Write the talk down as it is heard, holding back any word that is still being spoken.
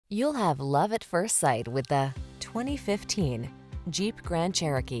You'll have love at first sight with the 2015 Jeep Grand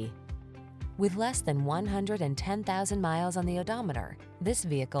Cherokee. With less than 110,000 miles on the odometer, this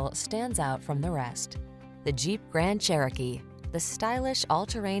vehicle stands out from the rest. The Jeep Grand Cherokee, the stylish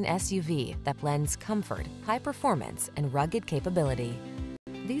all-terrain SUV that blends comfort, high performance, and rugged capability.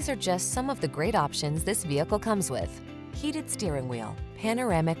 These are just some of the great options this vehicle comes with: heated steering wheel,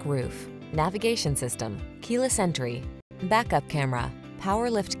 panoramic roof, navigation system, keyless entry, backup camera,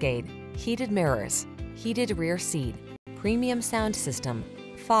 power liftgate, heated mirrors, heated rear seat, premium sound system,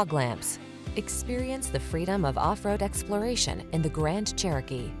 fog lamps. Experience the freedom of off-road exploration in the Grand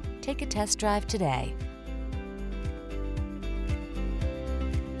Cherokee. Take a test drive today.